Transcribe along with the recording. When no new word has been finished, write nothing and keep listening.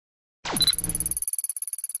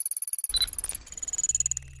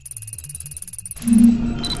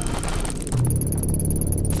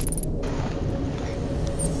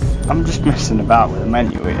I'm just messing about with the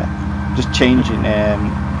menu here. Just changing,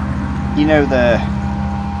 you know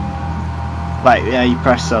you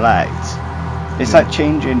press select. It's like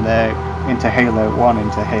changing into Halo 1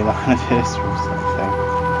 into Halo Anniversary sort of thing.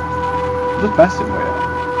 I'm just messing with it.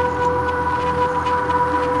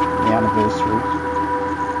 The Anniversary.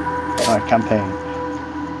 Campaign.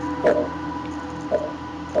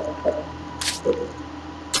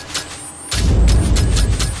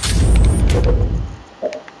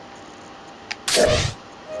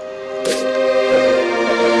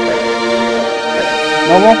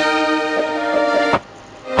 Normal?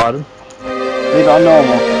 Pardon? Leave it on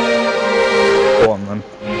normal. Go on then.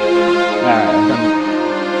 Alright.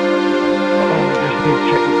 Just need to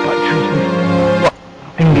check the batteries.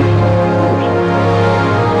 Thingy.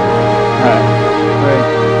 Alright.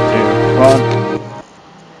 3, 2, 1.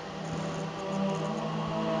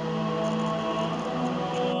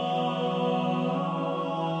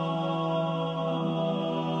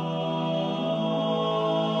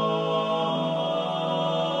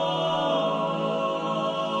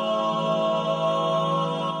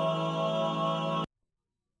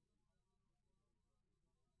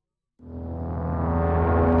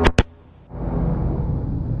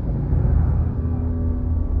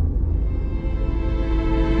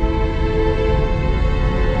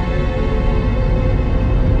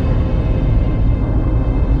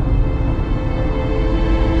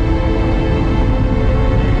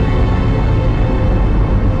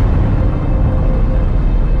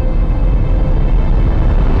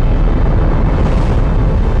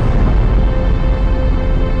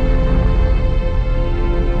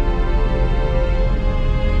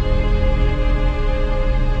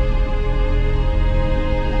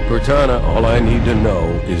 Cortana, all I need to know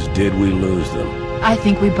is, did we lose them? I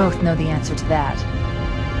think we both know the answer to that.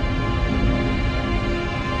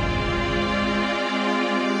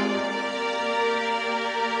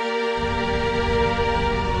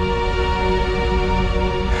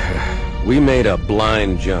 We made a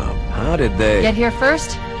blind jump. How did they... Get here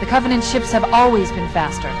first? The Covenant ships have always been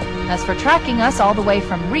faster. As for tracking us all the way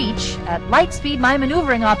from Reach, at light speed my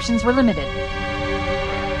maneuvering options were limited.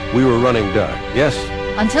 We were running dark, yes?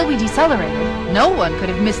 Until we decelerated, no one could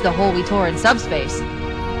have missed the hole we tore in subspace.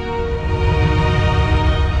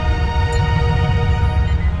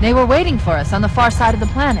 They were waiting for us on the far side of the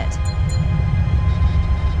planet.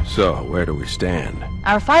 So, where do we stand?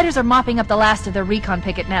 Our fighters are mopping up the last of their recon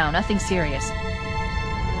picket now, nothing serious.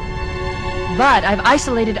 But I've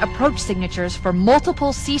isolated approach signatures for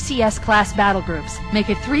multiple CCS-class battle groups. Make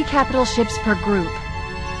it 3 capital ships per group.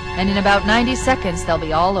 And in about 90 seconds, they'll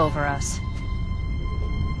be all over us.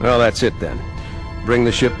 Well, that's it then. Bring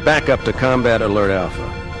the ship back up to Combat Alert Alpha.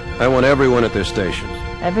 I want everyone at their stations.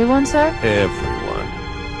 Everyone, sir? Everyone.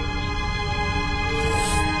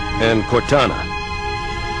 And Cortana.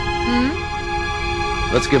 Hmm?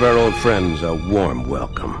 Let's give our old friends a warm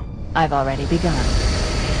welcome. I've already begun.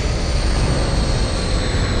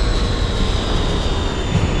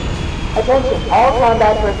 Attention, all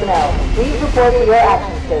combat personnel. Please report to your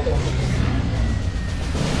action stations.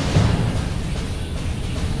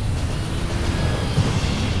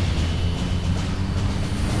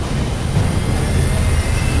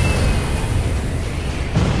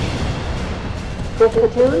 Fifth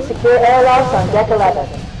platoon, secure airlocks on deck 11.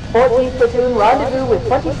 14th platoon, rendezvous with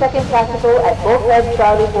 22nd Tactical at Bulkhead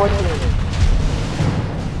Charlie 14.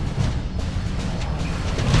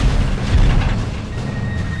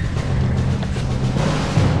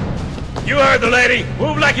 You heard the lady.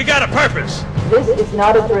 Move like you got a purpose. This is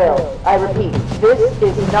not a drill. I repeat, this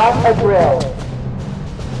is not a drill.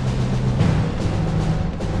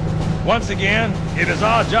 Once again, it is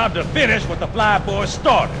our job to finish what the flyboys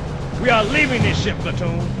started. We are leaving this ship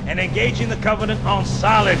platoon and engaging the Covenant on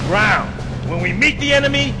solid ground. When we meet the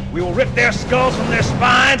enemy, we will rip their skulls from their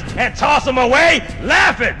spines and toss them away,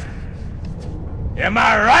 laughing. Am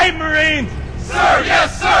I right, Marines? Sir,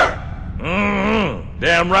 yes, sir!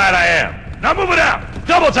 Damn right I am. Now move it out!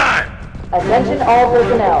 Double time! Attention all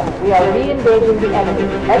personnel. We are re-engaging the enemy.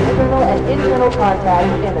 External and internal contact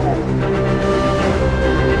imminent.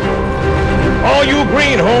 All you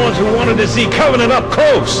greenhorns who wanted to see Covenant up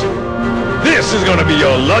close, this is gonna be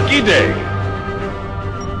your lucky day.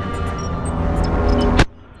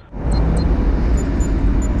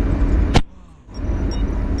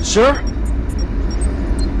 Sir?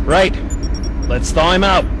 Right. Let's thaw him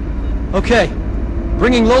out. Okay.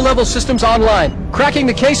 Bringing low-level systems online. Cracking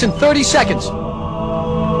the case in 30 seconds.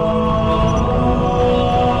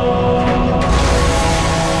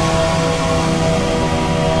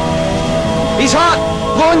 He's hot!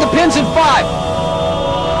 Blowing the pins in 5!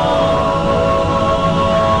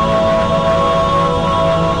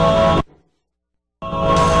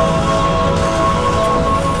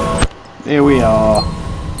 Here we are.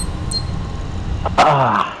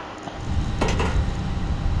 Ah.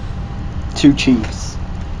 Two chiefs.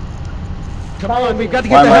 Come on, we've got to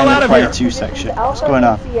Why get the am I hell in out the of Player here. 2 section? What's Alpha going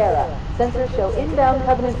on? Sierra. Sensors show inbound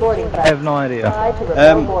Covenant boarding I have no idea.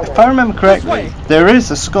 If I remember correctly, there is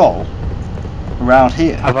a skull around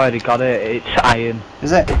here. I've already got it. It's iron.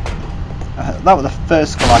 Is it? That was the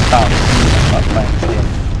first skull I found as soon as I was playing this game.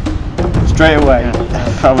 Straight away,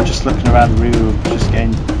 I was just looking around the room, just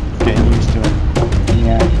getting used to it.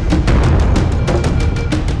 Yeah. I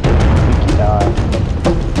think he died.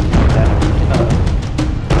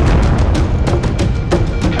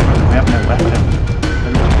 We have no weapon.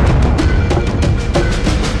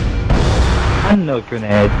 And no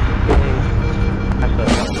grenades.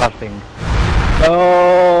 That's a bad thing.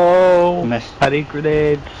 No! Miss. I need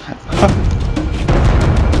grenades.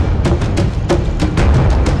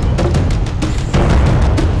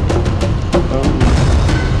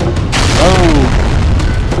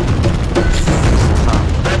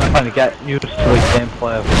 I'm trying to get used to the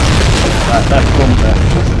gameplay of it. Right, that's Bumper.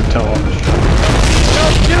 That's the torch.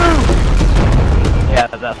 Yeah,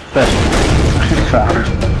 that's it. Crap.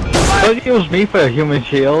 Don't use me for a human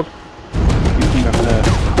shield. You can go there.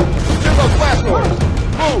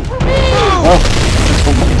 Oh! Just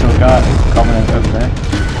bumped into a guy. Covenant over there.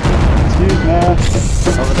 Excuse me.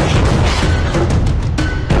 Over there.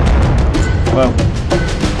 Well,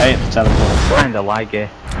 I hate the teleport. Kinda like it.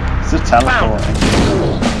 It's a teleporting.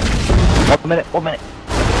 1 minute, 1 minute.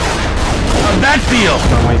 How'd that feel?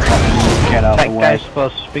 No way to get out of That the way. guy's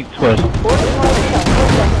supposed to speak to us.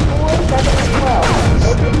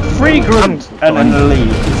 3 grunt and then the lead.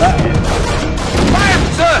 Is that it? Fire,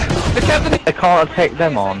 sir! The captain... I can't take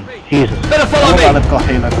them on. Jesus. Better I follow love how me! they've got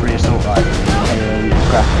Halo 3 assault rifle. Halo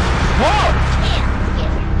graphics.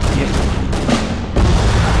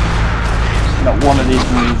 Not one of these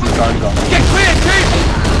Marines has gone. Get clear, Chief!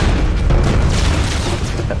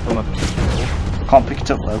 Can't pick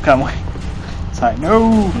it up though, can we? It's like,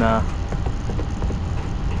 no! Nah.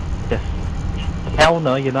 Yes. Hell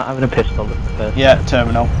no, you're not having a pistol at first. Yeah,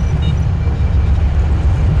 terminal.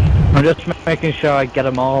 I'm just making sure I get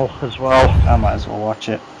them all as well. I might as well watch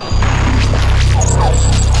it.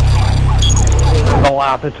 Not what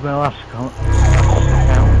happened to my last account.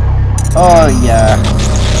 Oh yeah.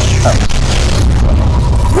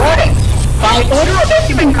 Warning! By order of the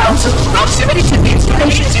Human Council, proximity to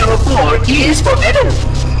Installation 04 is forbidden.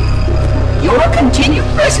 Your continued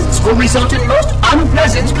presence will result in most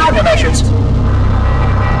unpleasant countermeasures.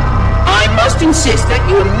 I must insist that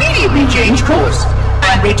you immediately change course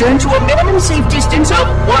and return to a minimum safe distance of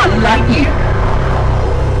 1 light year.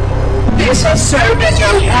 This has served as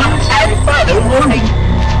your last and final warning.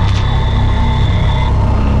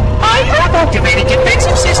 I have activated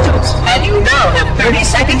defensive systems, and you now have 30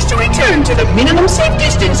 seconds to return to the minimum safe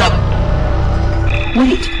distance of...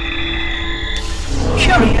 Wait.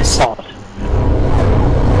 Curious.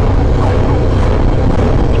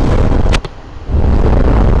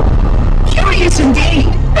 Curious indeed,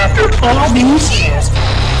 after all these years.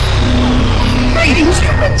 Greetings,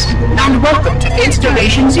 humans, and welcome to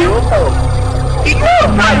Installation 04. Ignore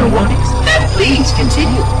prior warnings, and please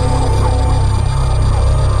continue.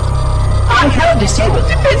 I have disabled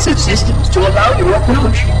defensive systems to allow your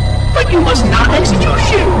approach, but you must not exit your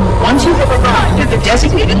ship once you have arrived at the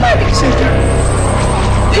designated landing center.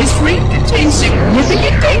 This ring contains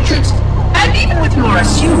significant dangers, and even with your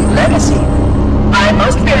assumed legacy, I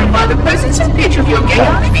must verify the presence and pitch of your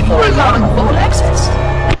chaos before allowing full access.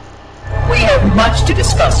 We have much to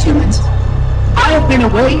discuss, humans. I have been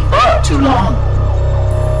away far too long.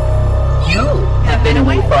 You have been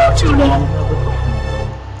away far too long.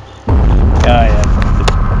 Yeah, I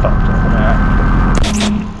fucked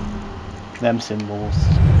up. Them symbols.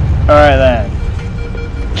 Alright then.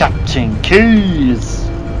 Captain Keyes!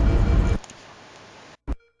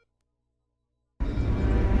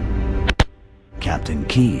 Captain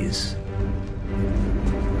Keyes.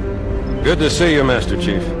 Good to see you, Master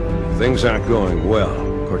Chief. Things aren't going well.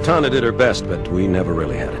 Cortana did her best, but we never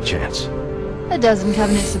really had a chance. A dozen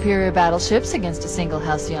Covenant superior battleships against a single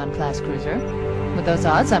Halcyon-class cruiser. With those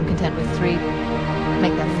odds, I'm content with 3,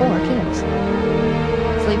 make that 4 kills.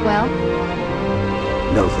 Sleep well?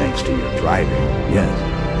 No thanks to your driving, yes.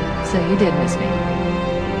 So you did miss me.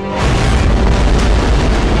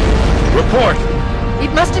 Report!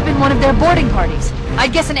 It must have been one of their boarding parties.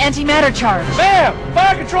 I'd guess an antimatter charge. Ma'am!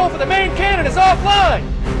 Fire control for the main cannon is offline!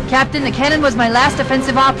 Captain, the cannon was my last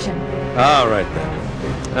offensive option. All right,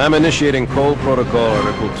 then. I'm initiating Cole Protocol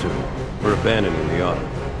Article 2. We're abandoning the Autumn.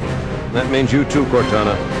 That means you too,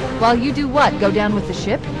 Cortana. While you do what? Go down with the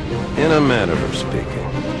ship? In a manner of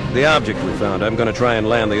speaking. The object we found, I'm gonna try and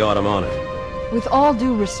land the Autumn on it. With all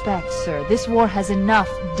due respect, sir, this war has enough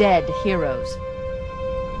dead heroes.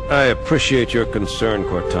 I appreciate your concern,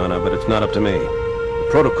 Cortana, but it's not up to me. The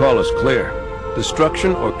protocol is clear.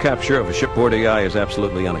 Destruction or capture of a shipboard AI is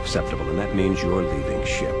absolutely unacceptable, and that means you're leaving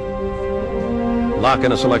ship. Lock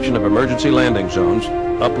in a selection of emergency landing zones,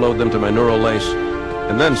 upload them to my neural lace,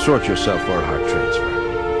 and then sort yourself for a heart transfer.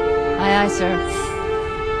 Aye, aye, sir.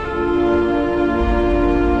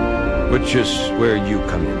 Which is where you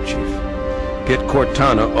come in, Chief. Get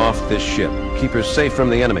Cortana off this ship. Keep her safe from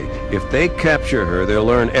the enemy. If they capture her, they'll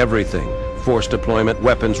learn everything. Force deployment,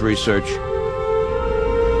 weapons research.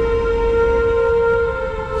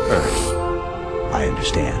 Earth. I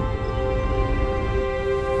understand.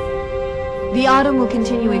 The Autumn will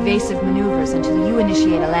continue evasive maneuvers until you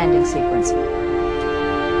initiate a landing sequence.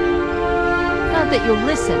 Not that you'll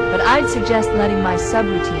listen, but I'd suggest letting my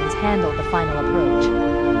subroutines handle the final approach.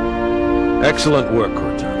 Excellent work,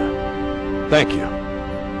 Cortana. Thank you.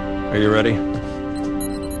 Are you ready?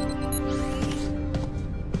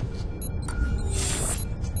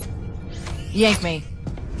 Yank me.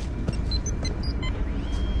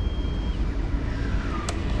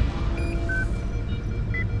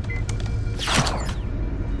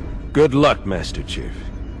 Good luck, Master Chief.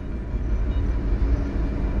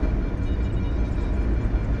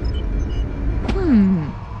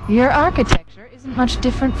 Your architecture isn't much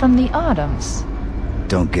different from the Autumn's.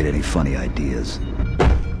 Don't get any funny ideas.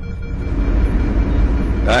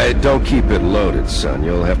 Don't keep it loaded, son.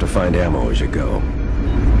 You'll have to find ammo as you go.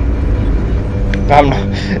 I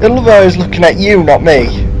love how he's looking at you, not me.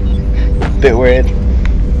 Bit weird.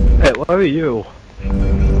 Hey, where are you?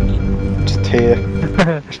 Just here.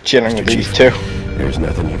 Just chilling with these two. There's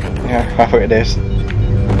nothing you can do. Yeah, how it is.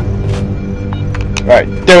 Right,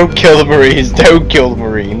 don't kill the Marines, don't kill the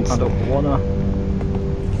Marines. I don't wanna.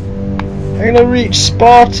 I'm gonna reach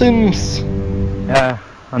Spartans! Yeah,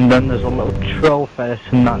 and then there's a little troll face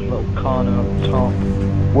in that little corner up top.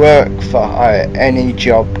 Work for hire, any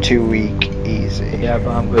job too weak, easy. Yeah, but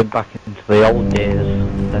I'm going back into the old days.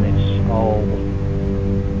 Then it's all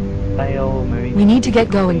fail, Marine. We need to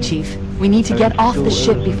get going, Chief. We need to get off the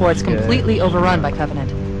ship before it's completely overrun by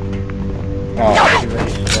Covenant. Oh,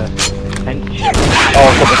 Attention.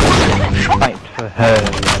 oh Fight for her.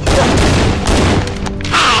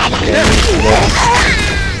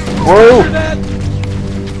 whoa!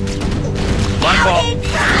 Line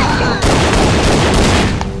ball.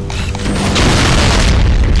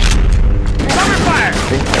 Cover fire. I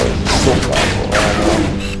think there's an assault rifle there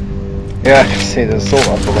now. Yeah, I can see the assault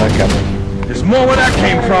rifle there coming. There's more where that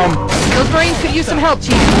came from. Those Marines could use some help,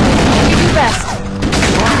 Chief. You do best.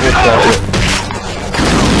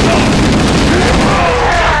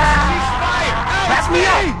 Pass me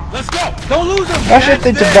up. Let's go. Don't lose him. Imagine if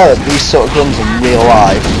they developed these sort of guns in real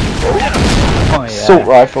life. Oh, yeah. Assault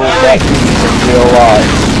rifles like these in real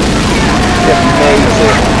life. It'd be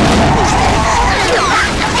amazing.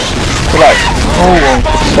 But like, no one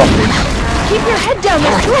could stop this. Keep your head down,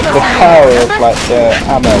 there's two of them. The power of like the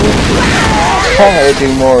ammo. Apparently they do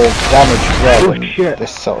more of damage as well Oh, shit.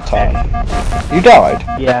 this sort of time. You died?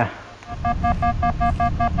 Yeah.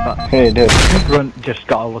 Yeah, you did. Run, just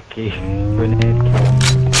got a lucky grenade kill.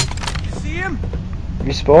 You see him?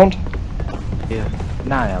 You spawned? Yeah.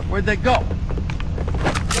 Now I have. Where'd they go?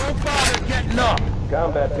 Don't bother getting up.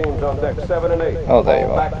 Combat teams on deck 7 and 8. Oh, there you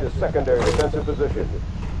Fall are. back to secondary defensive position.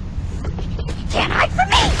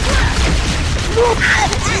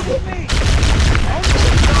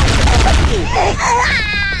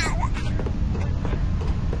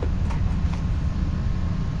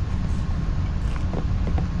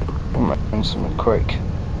 I'm doing something quick.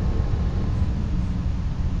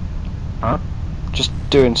 Huh? Just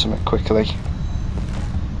doing something quickly.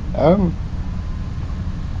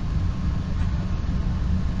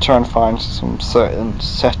 Trying to find some certain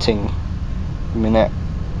setting minute.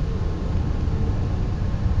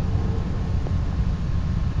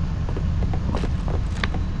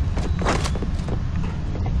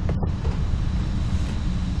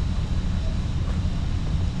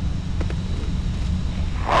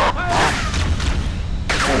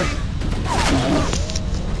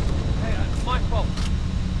 My fault.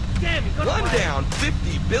 Damn, he's gonna fire. Down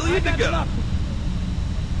 50 billion to go.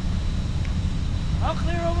 I'll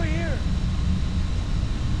clear over here.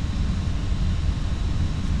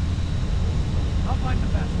 I'll find the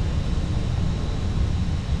best.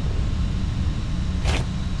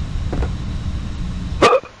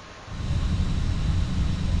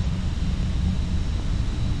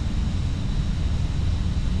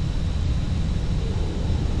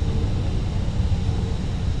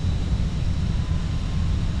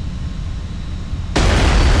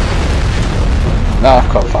 No, I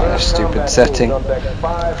can't find a stupid setting.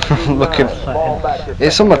 Looking,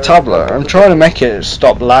 it's on my tablet. I'm trying to make it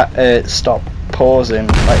stop stop pausing,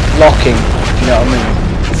 like locking. You know what I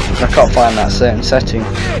mean? I can't find that certain setting.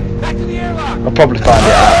 I'll probably find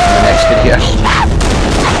it out in the next video.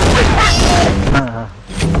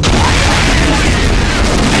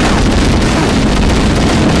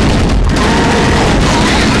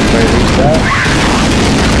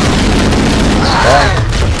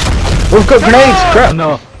 We've got grenades! Crap!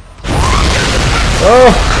 No.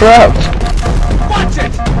 Oh crap! Watch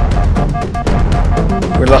it!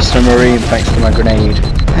 We lost a marine thanks to my grenade.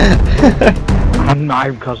 I'm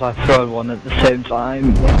mad because I throw one at the same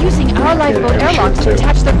time. We're using our lifeboat Yeah, we airlocks should to too.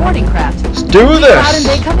 attach the boarding craft. Let's do Out and this!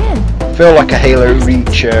 they come in. I feel like a Halo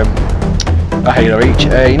Reach, a Halo Reach,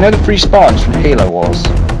 you know the free spawns from Halo Wars?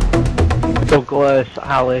 Douglas,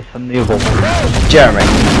 Alice, and the other one. Jeremy.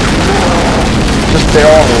 Just they're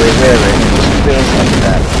all the way there, it just feels like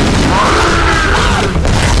that.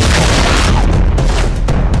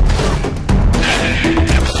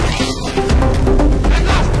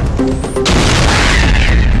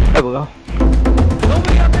 There we go.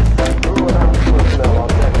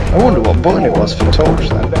 I wonder what button it was for torch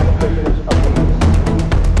then.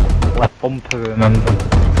 Left bumper, remember?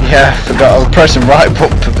 Yeah, I forgot I was pressing right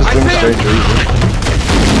button for some strange reason.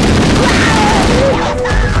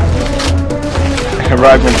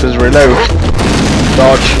 Right bumper's reload.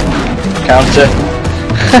 Dodge. Counter.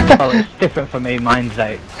 Well, it's different for me, mine's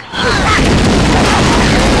 8. Is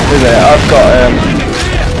it? I've got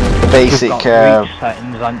the basic You've got reach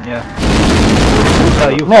settings, haven't you? So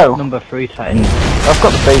you've No. got number 3 settings. I've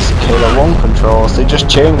got the basic Halo 1 controls, they just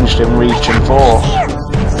changed in Reach and 4.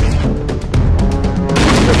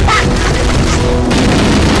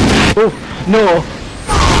 Oh, no!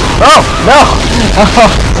 Oh, no!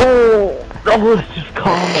 Oh, I was just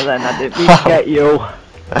calmer then, I didn't mean to get you.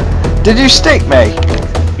 Did you stick me?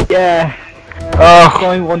 Yeah, Oh,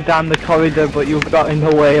 going one down the corridor, but you got in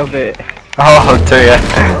the way of it. oh dear.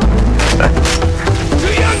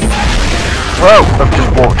 Whoa, I've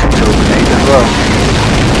just walked into a grenade as well.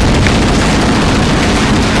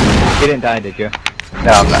 You didn't die, did you?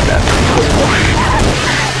 No, I'm not dead.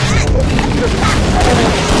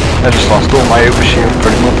 I just lost all my overshield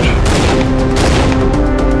pretty much.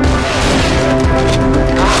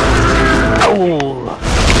 Oh!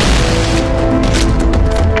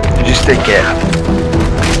 Did you stick it?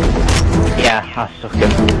 Yeah, I stuck him.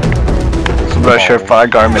 So I'm not sure if I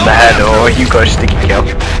got him in the head or you got a sticky kill.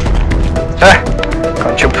 Ah!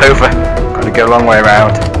 Can't jump over. Gotta go a long way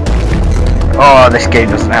around. Oh, this game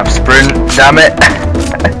doesn't have sprint, damn it!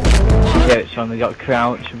 Yeah, it's only got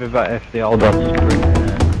crouch, it'd be better if they all got sprint.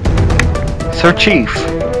 So Chief,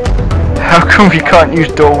 how come we can't use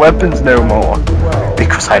dual weapons no more?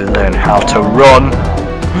 Because I learned how to run.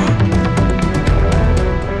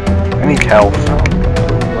 I need health.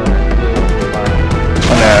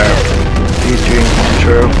 Oh no, these dreams come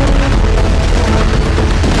true.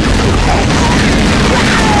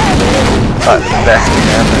 That's the best thing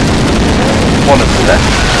ever. One of the best.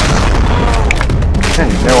 I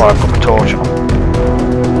didn't even know I've got my torch on.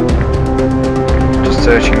 Just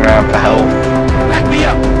searching around for health. Back me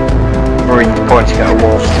up! Marine pointing at a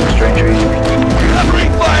wall for some strange reason.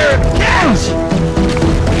 Covering fire! Catch!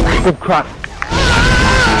 Oh crap!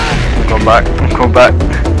 I'm going back, I'm coming back.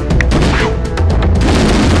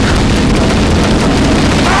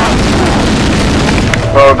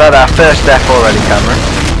 Well, we've had our first death already,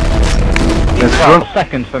 Cameron. There's Well, one.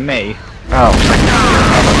 second for me. Oh,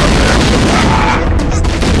 second.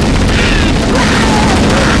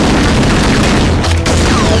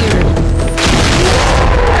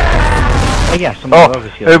 Oh yeah, some Oh,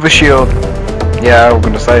 overshield. overshield. Yeah, I was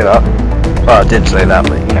going to say that. Well, I did say that,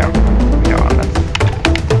 but you know what I meant.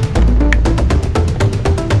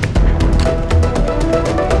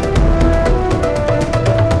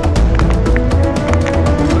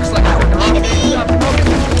 Looks like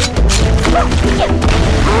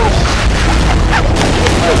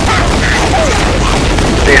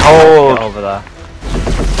Behold. Get over there.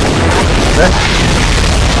 There?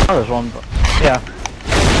 Oh, there's one, but yeah.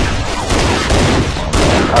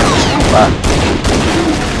 I'll just come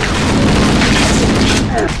back.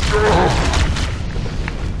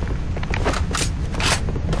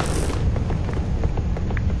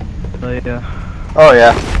 Yeah. Oh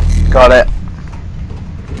yeah, got it.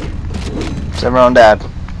 Is everyone dead?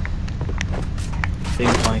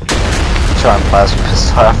 Seems like. Try and plasma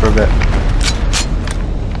pistol for a bit.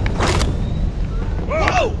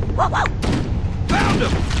 Whoa! Found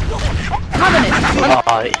him! Covenant!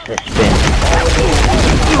 Oh, it's this bit.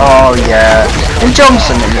 Oh yeah. And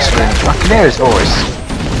Johnson in this room. I can hear his voice.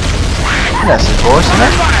 That's his voice, isn't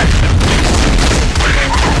it?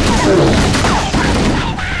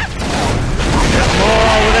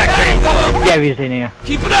 Yeah, he's in here.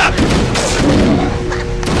 Keep it up!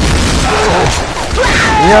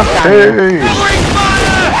 Yeah, hey!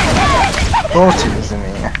 Thought he was in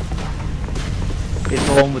here. It's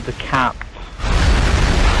the one with the cap.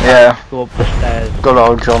 Yeah. Go up the stairs. Good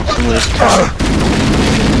old Johnson with his cat.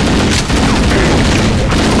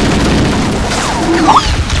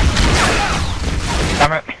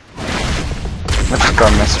 Damn it. Let's go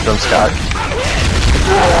and mess with those guys.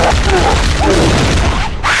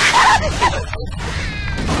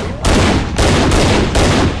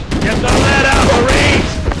 Get the lead out,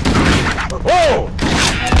 Marines! Whoa!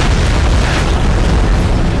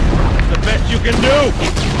 The best you can do!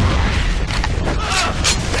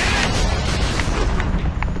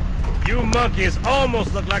 You monkeys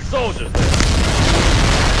almost look like soldiers.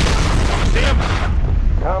 See 'em?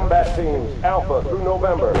 Combat teams, Alpha through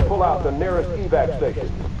November, pull out the nearest evac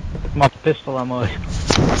station. My pistol ammo.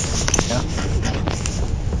 Yeah.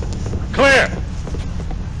 Clear!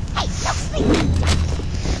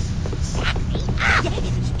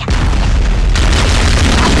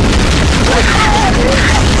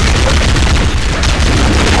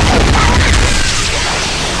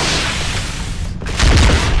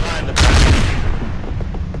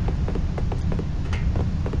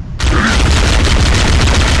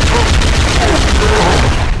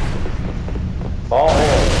 All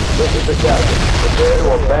hands, this is the captain. Prepare to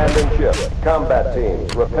abandon ship. Combat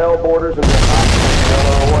teams, repel boarders and get on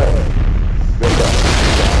our way. Good luck.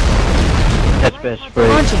 That's best free.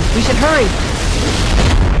 Launching. We should hurry.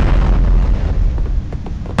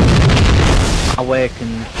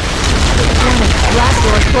 Awakened. Last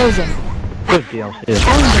door is closing. Good deal. They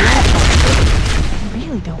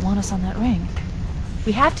really don't want us on that ring.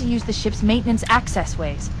 We have to use the ship's maintenance access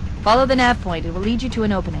ways. Follow the nav point. It will lead you to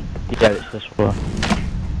an opening. Yeah, it's this one.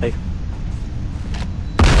 Hey.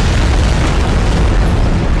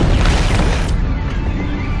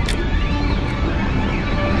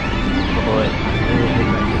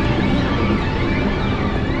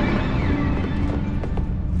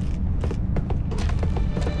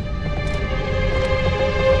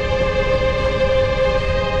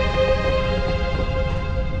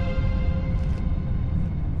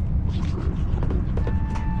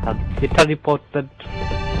 He teleported.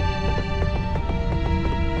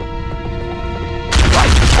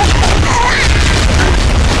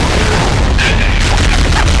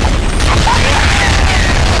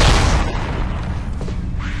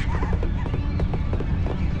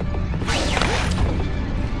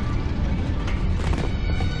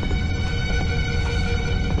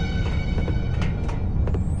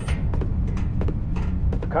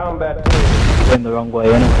 Combat teams. Went the wrong way,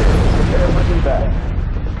 innit? Prepare for evac.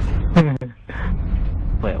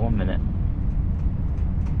 Wait 1 minute.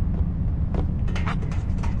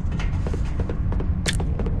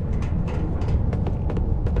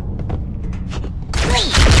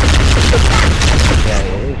 Yeah, it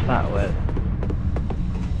is that way.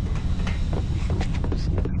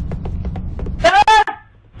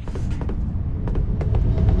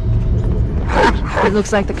 It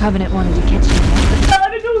looks like the Covenant wanted to catch you.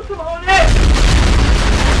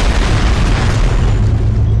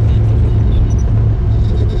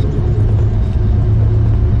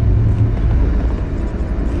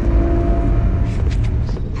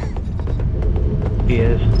 He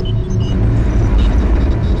is.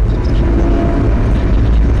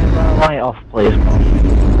 Light off, please, Mom.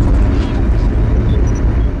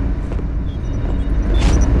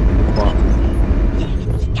 What?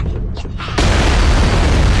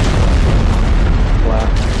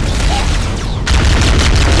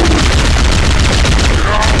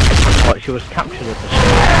 What, she was captured at the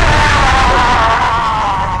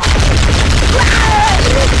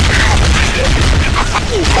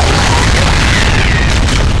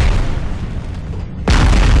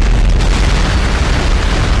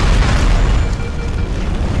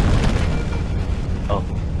Oh.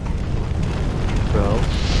 Bro.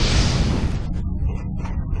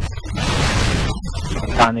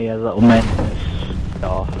 Down here, little man.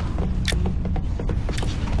 Oh.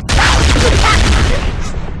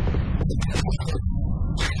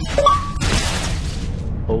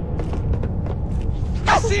 Oh. I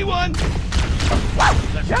see one! Cut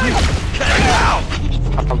it out!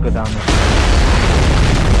 I'll go down there.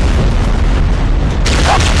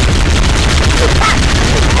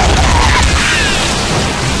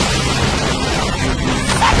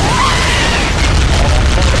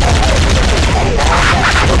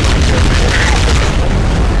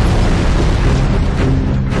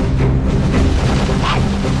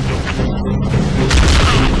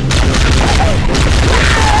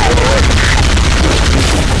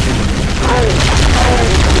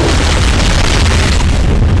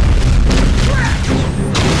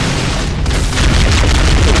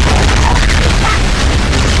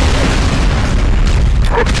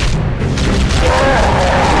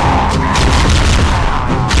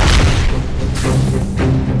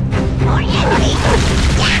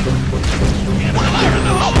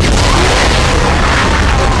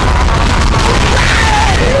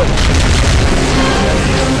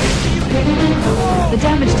 The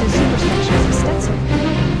damage to the superstructure is extensive.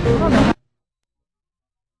 I don't know how...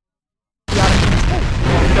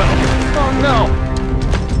 Oh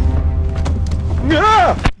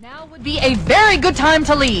no! Now would be a very good time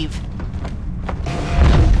to leave.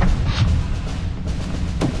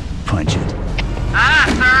 Punch it.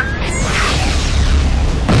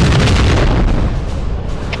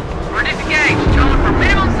 We're disengaged. Calling for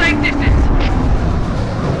minimum safe distance.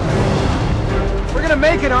 We're gonna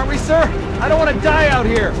make it, aren't we, sir? I don't want to die out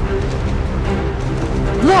here.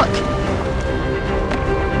 Look!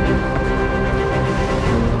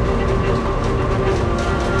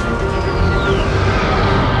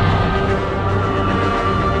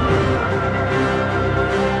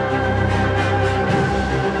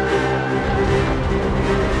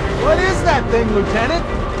 What is that thing, Lieutenant?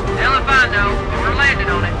 Hell if I know, but we're landing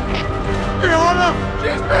on it.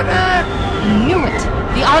 She's been hit! I knew it!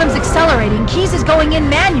 The Autumn's accelerating. Keyes is going in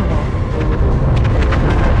manual.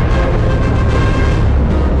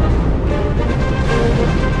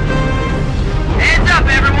 Heads up,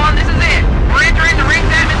 everyone. This is it. We're entering the ring's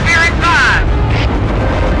atmosphere in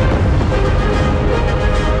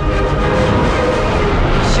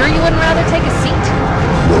 5. Sure you wouldn't rather take a seat?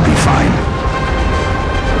 We'll be fine.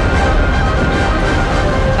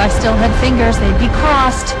 If I still had fingers, they'd be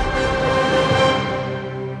crossed.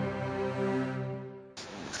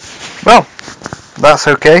 Well, that's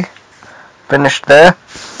okay. Finished there.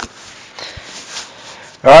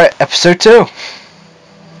 Alright, episode 2.